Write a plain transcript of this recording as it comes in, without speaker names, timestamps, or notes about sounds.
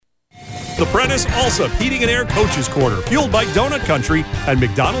The Prentice Alsop Heating and Air Coaches Corner, fueled by Donut Country and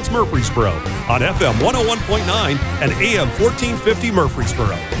McDonald's Murfreesboro on FM 101.9 and AM 1450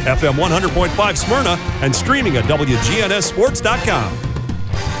 Murfreesboro, FM 100.5 Smyrna, and streaming at WGNSSports.com.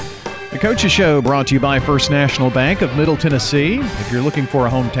 The Coaches Show brought to you by First National Bank of Middle Tennessee. If you're looking for a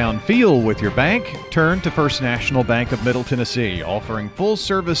hometown feel with your bank, turn to First National Bank of Middle Tennessee, offering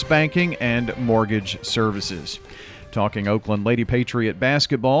full-service banking and mortgage services. Talking Oakland Lady Patriot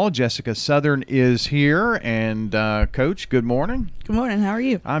basketball, Jessica Southern is here. And, Coach, good morning. Good morning. How are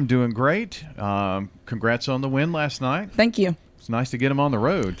you? I'm doing great. Congrats on the win last night. Thank you. It's nice to get them on the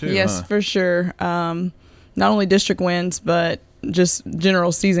road, too. Yes, for sure. Not only district wins, but just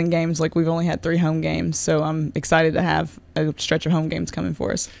general season games. Like, we've only had 3 home games, so I'm excited to have a stretch of home games coming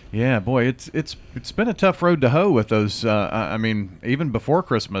for us. Yeah, boy, it's been a tough road to hoe with those. I mean, even before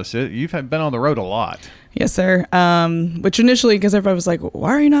Christmas, you've been on the road a lot. Yes, sir. Which initially, because everybody was like, why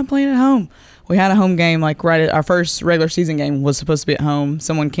are you not playing at home? We had a home game, like right at our first regular season game was supposed to be at home.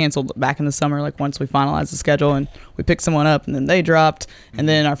 Someone canceled back in the summer, like once we finalized the schedule, and we picked someone up, and then they dropped. And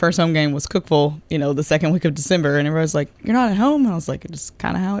then our first home game was Cookeville, the second week of December, and everybody was like, you're not at home? And I was like, it's just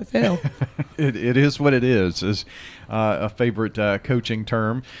kind of how it fell. It is what it is a favorite coaching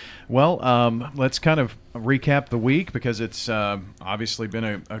term. Well, let's kind of recap the week because it's obviously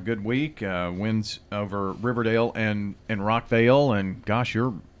been a good week. Wins over Riverdale and Rockvale, and gosh,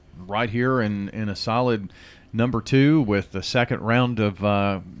 you're right here in a solid number 2 with the second round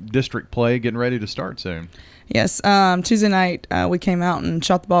of district play getting ready to start soon. Yes, Tuesday night we came out and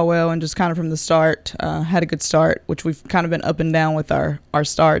shot the ball well, and just kind of from the start had a good start, which we've kind of been up and down with our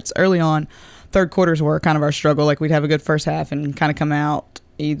starts. Early on, third quarters were kind of our struggle. Like, we'd have a good first half and kind of come out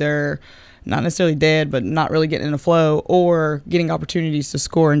either not necessarily dead, but not really getting in a flow, or getting opportunities to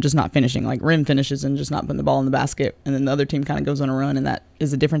score and just not finishing, like rim finishes and just not putting the ball in the basket. And then the other team kind of goes on a run, and that is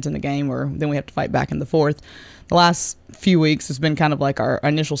the difference in the game, or then we have to fight back in the fourth. The last few weeks has been kind of like our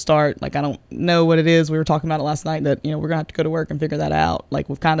initial start. Like, I don't know what it is. We were talking about it last night that, we're going to have to go to work and figure that out. Like,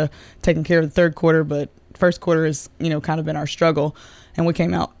 we've kind of taken care of the third quarter, but first quarter has, kind of been our struggle. And we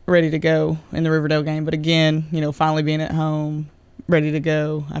came out ready to go in the Riverdale game. But again, finally being at home, ready to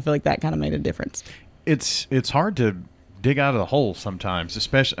go, I feel like that kind of made a difference. It's hard to dig out of the hole sometimes,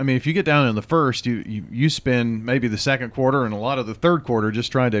 especially, I mean, if you get down in the first, you spend maybe the second quarter and a lot of the third quarter just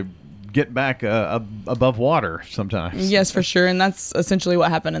trying to get back above water sometimes. Yes, for sure, and that's essentially what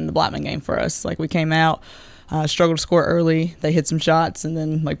happened in the Blackman game for us. Like, we came out, struggled to score early, they hit some shots, and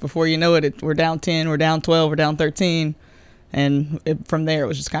then, like, before you know it, we're down 10, we're down 12, we're down 13, and from there it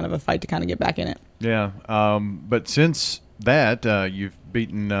was just kind of a fight to kind of get back in it. Yeah, but since that, you've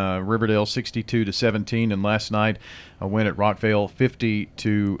beaten Riverdale 62-17, and last night a win at Rockvale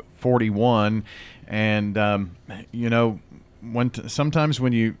 50-41. And sometimes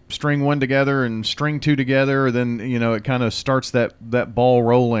when you string one together and string two together, then it kind of starts that ball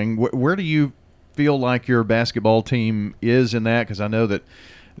rolling. Where do you feel like your basketball team is in that? Because I know that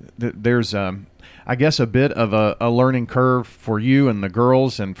there's I guess a bit of a learning curve for you and the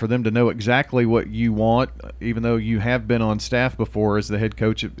girls, and for them to know exactly what you want, even though you have been on staff before as the head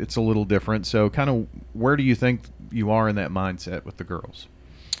coach, it's a little different. So kind of where do you think you are in that mindset with the girls?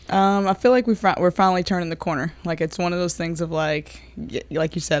 I feel like we're finally turning the corner. Like, it's one of those things of like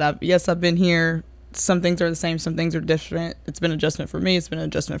you said, I've been here. Some things are the same, some things are different. It's been an adjustment for me, it's been an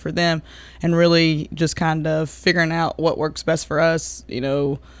adjustment for them, and really just kind of figuring out what works best for us,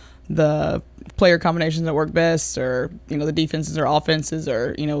 the player combinations that work best, or the defenses or offenses,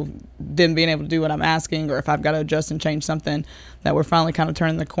 or them being able to do what I'm asking, or if I've got to adjust and change something, that we're finally kind of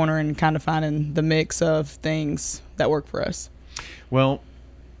turning the corner and kind of finding the mix of things that work for us. Well,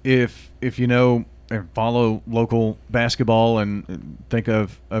 if and follow local basketball and think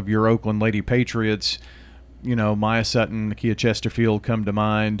of your Oakland Lady Patriots, Maya Sutton, Nakia Chesterfield come to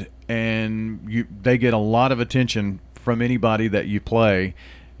mind, and they get a lot of attention from anybody that you play.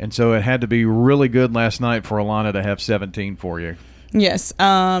 And so it had to be really good last night for Alana to have 17 for you. Yes.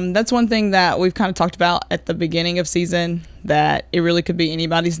 That's one thing that we've kind of talked about at the beginning of season, that it really could be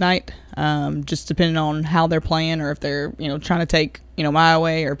anybody's night, just depending on how they're playing, or if they're, trying to take, Maya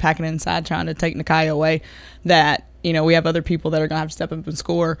away, or packing inside trying to take Nakia away, that, we have other people that are going to have to step up and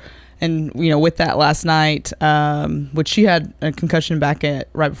score. And, with that last night, which she had a concussion back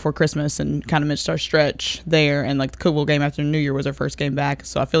right before Christmas and kind of missed our stretch there. And like the Cookeville game after New Year was her first game back.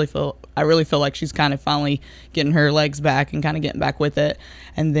 So I really feel like she's kind of finally getting her legs back and kind of getting back with it.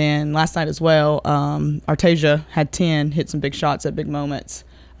 And then last night as well, Artasia had 10, hit some big shots at big moments.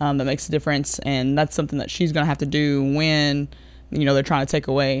 That makes a difference. And that's something that she's going to have to do when, they're trying to take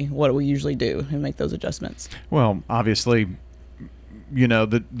away what we usually do and make those adjustments. Well, obviously,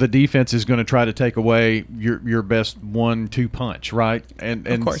 the defense is going to try to take away your best 1-2 punch, right? And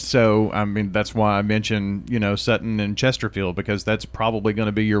of course. So I mean that's why I mentioned Sutton and Chesterfield, because that's probably going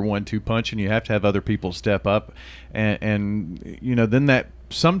to be your 1-2 punch, and you have to have other people step up, and then that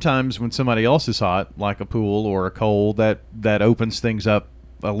sometimes when somebody else is hot, like a Poole or a Cole, that opens things up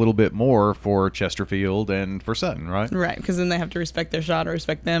a little bit more for Chesterfield and for Sutton, right? Right, because then they have to respect their shot or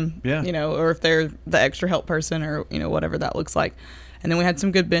respect them, yeah. Or if they're the extra help person or, whatever that looks like. And then we had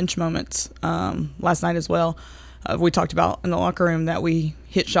some good bench moments last night as well. We talked about in the locker room that we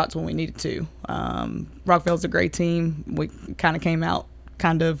hit shots when we needed to. Rockville's a great team. We kind of came out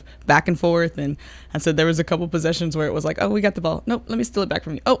kind of back and forth, and I said there was a couple possessions where it was like, oh, we got the ball, nope, let me steal it back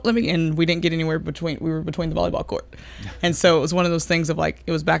from you, and we didn't get anywhere we were between the volleyball court. And so it was one of those things of like,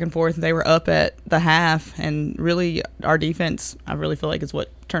 it was back and forth, and they were up at the half, and really our defense, I really feel like, is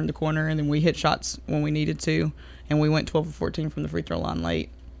what turned the corner, and then we hit shots when we needed to, and we went 12 of 14 from the free throw line late.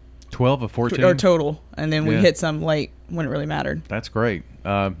 12 of 14? Or total, and then we hit some late when it really mattered. That's great.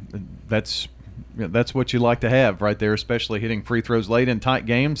 That's what you like to have right there, especially hitting free throws late in tight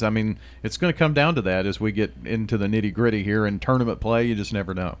games. I mean, it's going to come down to that as we get into the nitty-gritty here. In tournament play, you just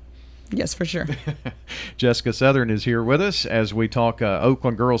never know. Yes, for sure. Jessica Southern is here with us as we talk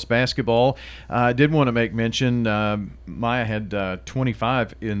Oakland girls basketball. I did want to make mention Maya had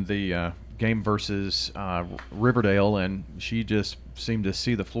 25 in the game versus Riverdale, and she just seemed to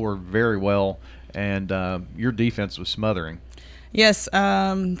see the floor very well, and your defense was smothering. Yes,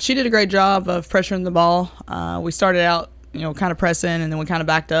 she did a great job of pressuring the ball. We started out, kind of pressing, and then we kind of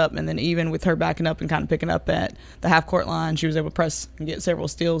backed up, and then even with her backing up and kind of picking up at the half-court line, she was able to press and get several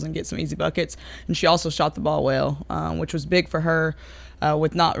steals and get some easy buckets. And she also shot the ball well, which was big for her.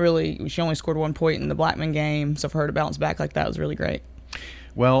 She only scored 1 point in the Blackman game, so for her to bounce back like that was really great.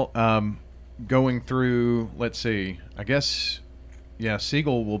 Well, going through, let's see, I guess... Yeah,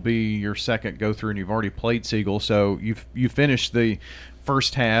 Siegel will be your second go-through, and you've already played Siegel, so you finished the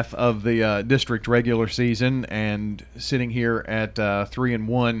first half of the district regular season, and sitting here at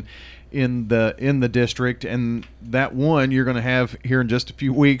 3-1 in the district, and that one you're going to have here in just a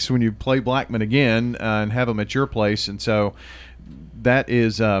few weeks when you play Blackman again and have them at your place, and so that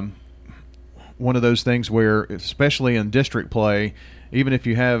is one of those things where, especially in district play, even if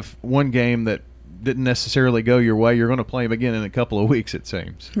you have one game that didn't necessarily go your way, you're going to play them again in a couple of weeks, it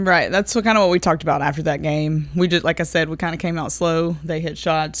seems. Right. That's kind of what we talked about after that game. We just, like I said, we kind of came out slow. They hit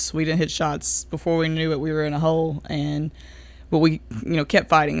shots. We didn't hit shots. Before we knew it, we were in a hole, but we, kept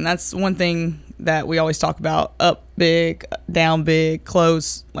fighting. And that's one thing that we always talk about: up big, down big,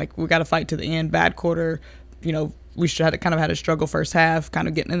 close. Like, we got to fight to the end. Bad quarter, we should have kind of had a struggle first half, kind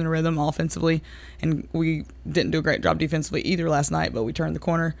of getting in the rhythm offensively, and we didn't do a great job defensively either last night. But we turned the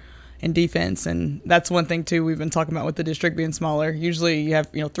corner in defense, and that's one thing too we've been talking about with the district being smaller. Usually you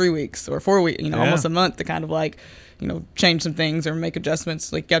have 3 weeks or 4 weeks, almost a month to kind of like change some things or make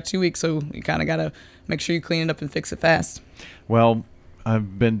adjustments. Like, you got 2 weeks, so you kind of got to make sure you clean it up and fix it fast. Well,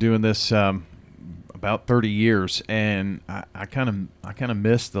 I've been doing this about 30 years, and I kind of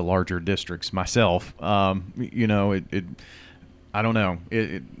miss the larger districts myself. I don't know.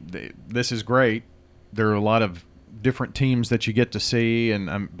 This is great. There are a lot of different teams that you get to see,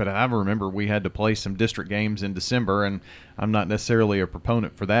 but I remember we had to play some district games in December, and I'm not necessarily a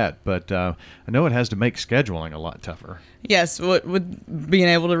proponent for that, but I know it has to make scheduling a lot tougher. Yes, with being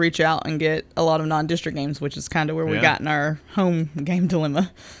able to reach out and get a lot of non-district games, which is kind of where we got in our home game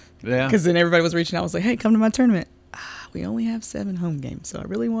dilemma. Yeah, because then everybody was reaching out, was like, hey, come to my tournament. We only have 7 home games, so I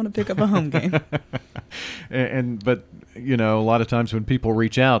really want to pick up a home game. But a lot of times when people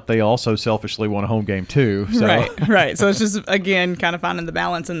reach out, they also selfishly want a home game too. So. Right. So it's just, again, kind of finding the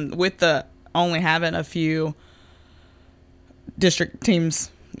balance, and with the only having a few district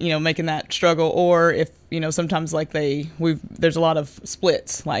teams, making that struggle, or if sometimes like there's a lot of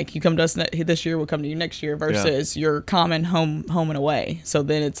splits. Like, you come to us this year, we'll come to you next year, versus your common home and away. So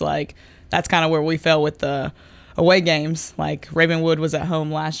then it's like that's kind of where we fell with the away games. Like, Ravenwood was at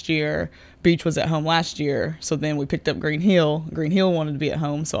home last year, Beach was at home last year, so then we picked up Green Hill wanted to be at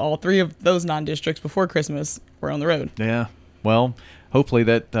home, so all 3 of those non-districts before Christmas were on the road. Yeah, well, hopefully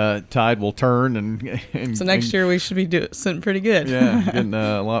that tide will turn, and so next year we should be sitting pretty good. Yeah, getting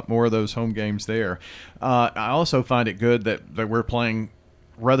a lot more of those home games there. I also find it good that we're playing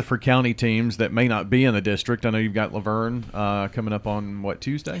Rutherford County teams that may not be in the district. I know you've got Laverne coming up on,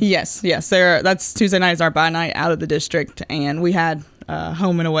 Tuesday? Yes. That's Tuesday night is our bye night out of the district, and we had a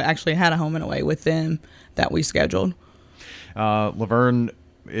home and away with them that we scheduled. Laverne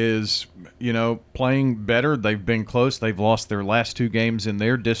is, playing better. They've been close. They've lost their last 2 games in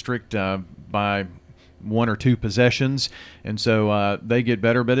their district by 1 or 2 possessions, and so they get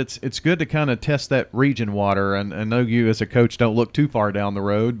better. But it's good to kind of test that region water, and I know you as a coach don't look too far down the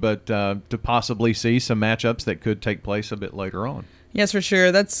road, but to possibly see some matchups that could take place a bit later on. Yes, for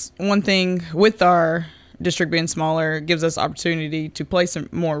sure. That's one thing with our district being smaller. It gives us opportunity to play some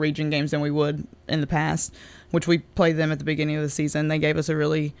more region games than we would in the past, which we played them at the beginning of the season. They gave us a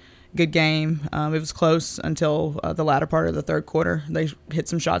really good game. It was close until the latter part of the third quarter. They hit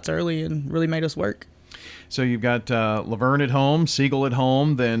some shots early and really made us work. So you've got Laverne at home, Siegel at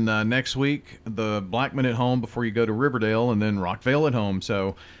home, then next week the Blackman at home before you go to Riverdale, and then Rockvale at home.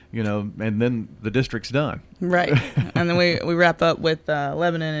 So, and then the district's done. Right. And then we wrap up with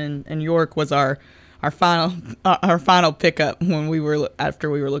Lebanon and York was our final pickup after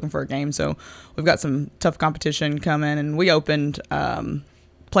we were looking for a game. So we've got some tough competition coming, and we opened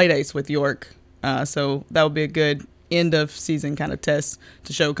play dates with York. So that would be a good end of season kind of test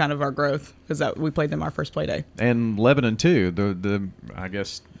to show kind of our growth, because we played them our first play day. And Lebanon too, the I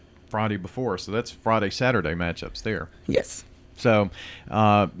guess Friday before, so that's Friday-Saturday matchups there. Yes. So,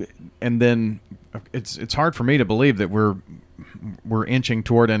 and then it's hard for me to believe that we're inching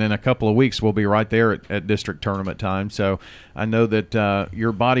toward, and in a couple of weeks we'll be right there at district tournament time. So I know that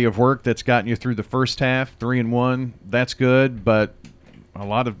your body of work that's gotten you through the first half, 3-1, that's good, but a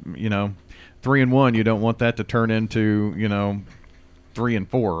lot of 3-1, you don't want that to turn into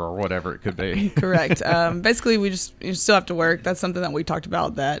 3-4 or whatever it could be. Correct. Basically, you still have to work. That's something that we talked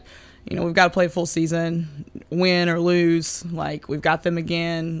about, that we've got to play full season, win or lose. Like, we've got them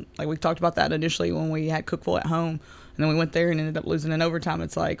again. Like, we talked about that initially when we had Cookeville at home, and then we went there and ended up losing in overtime.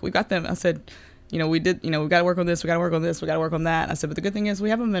 It's like, we got them. I said, we got to work on this, we got to work on this, we got to work on that. I said, but the good thing is we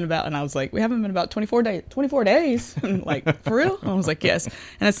haven't been about 24 days. 24 days? Like, for real? I was like, yes.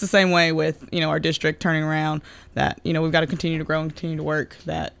 And it's the same way with, our district turning around, that, we've got to continue to grow and continue to work,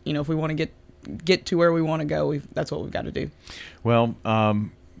 that, if we want to get to where we want to go, that's what we've got to do. Well,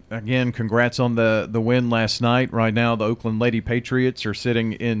 again, congrats on the win last night. Right now, the Oakland Lady Patriots are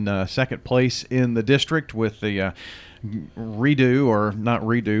sitting in second place in the district with the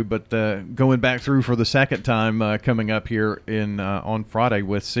going back through for the second time coming up here on Friday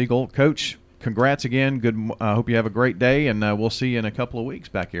with Siegel. Coach, congrats again. Good. Hope you have a great day, and we'll see you in a couple of weeks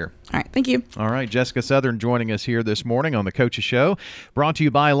back here. All right, thank you. All right, Jessica Southern joining us here this morning on the Coach's Show, brought to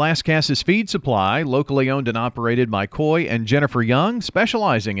you by Lascassas Feed Supply, locally owned and operated by Coy and Jennifer Young,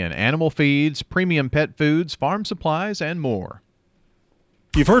 specializing in animal feeds, premium pet foods, farm supplies, and more.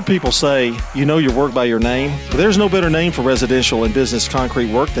 You've heard people say, your work by your name. But there's no better name for residential and business concrete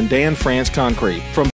work than Dan France Concrete. From